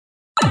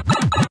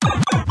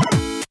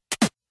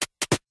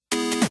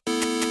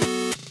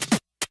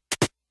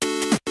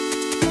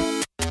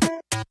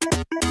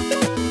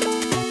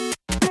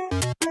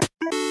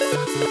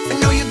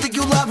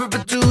lover,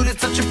 but dude,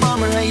 it's such a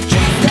bummer how you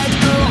chase that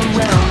girl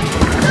around.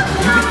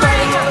 You've been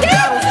fighting all the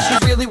battles, and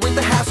she's really worth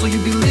the hassle.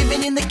 You'd be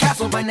living in the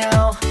castle by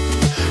now.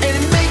 And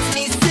it makes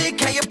me sick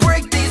how you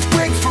break these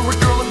bricks for a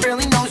girl that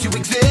barely knows you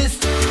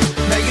exist.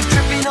 Now you're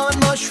tripping on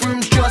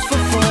mushrooms just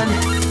for fun.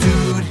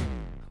 Dude,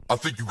 I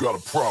think you got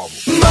a problem.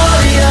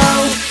 Mario,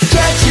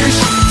 get your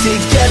shit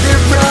together,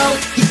 bro.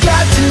 You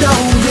got to know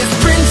this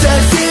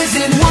princess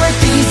isn't worth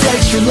these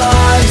extra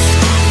lives.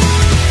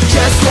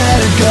 Just let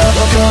her go,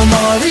 go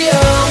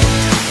Mario.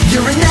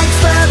 You're an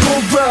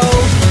ex-level bro,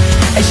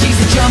 and she's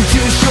a jump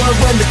too short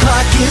when the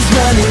clock is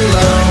running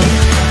low.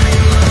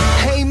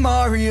 Hey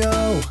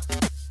Mario,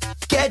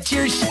 get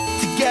your shit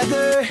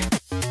together.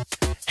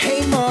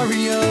 Hey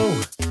Mario,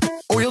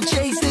 or you'll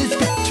chase this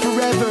bitch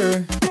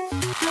forever.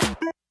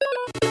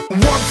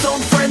 Warp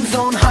zone, friend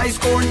zone, high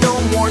score,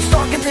 no more.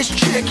 Stalking this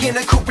chick in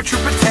a Koopa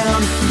Troopa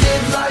town.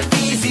 Live life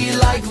easy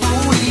like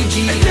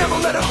Luigi, and never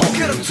let a hoe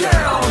get him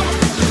down.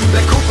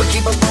 Let Koopa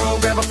keep a bro,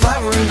 grab a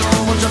flower and go.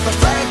 We'll jump the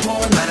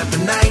flagpole and light up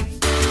the night.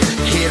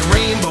 Hit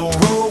Rainbow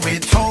Road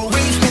with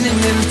always spinning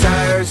them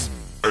tires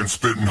and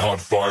spitting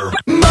hot fire.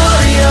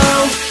 Mario,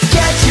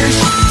 get your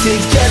shit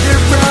together,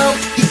 bro.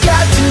 You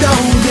got to know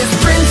this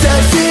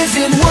princess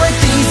isn't worth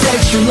these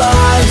extra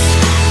lives.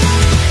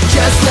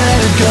 Just let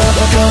her go,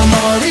 go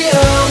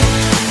Mario.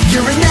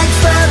 You're an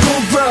ex-level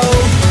bro,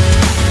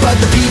 but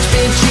the beach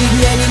been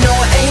cheating and you know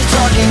I ain't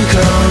talking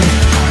code.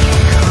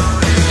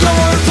 You're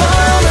a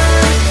plumber,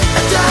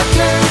 a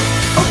doctor,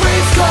 a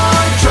race car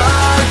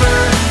driver,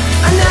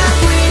 an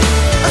athlete,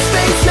 a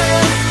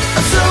spaceman,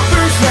 a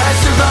super smash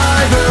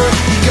survivor.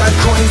 You got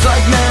coins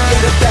like mad,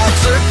 get a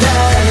bachelor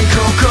pad and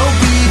Cocoa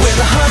Beach where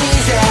the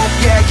honey's at.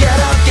 Yeah, get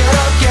up, get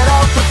up, get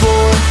off the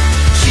floor.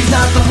 She's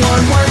not the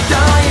one worth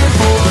dying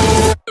for.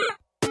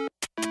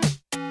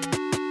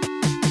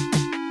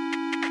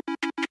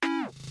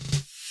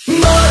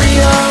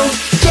 Mario,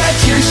 get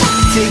your shit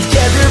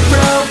together,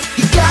 bro.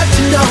 You got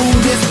to know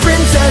this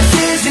princess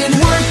isn't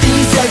worth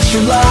these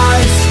extra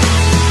lives.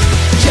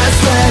 Just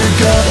let her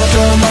go,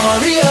 go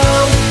Mario.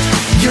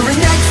 You're an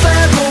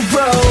ex-level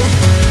bro,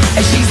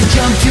 and she's a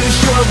jump too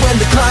short when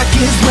the clock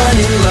is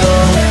running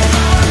low.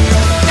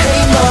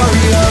 Hey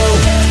Mario,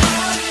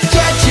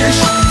 get your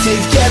shit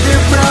together,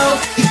 bro.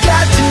 You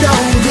got to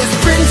know this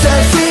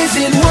princess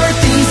isn't worth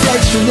these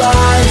extra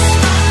lives.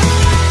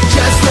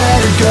 Just let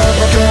her go,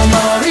 go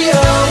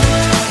Mario.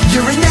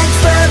 You're an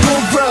ex-level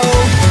bro,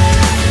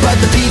 but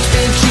the beach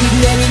been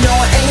cheating and you know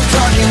I ain't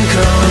talking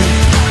code.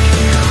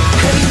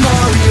 Hey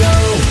Mario,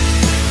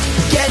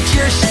 get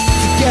your shit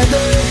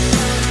together.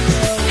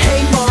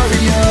 Hey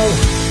Mario,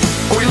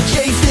 or you'll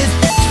chase this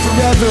bitch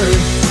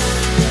forever.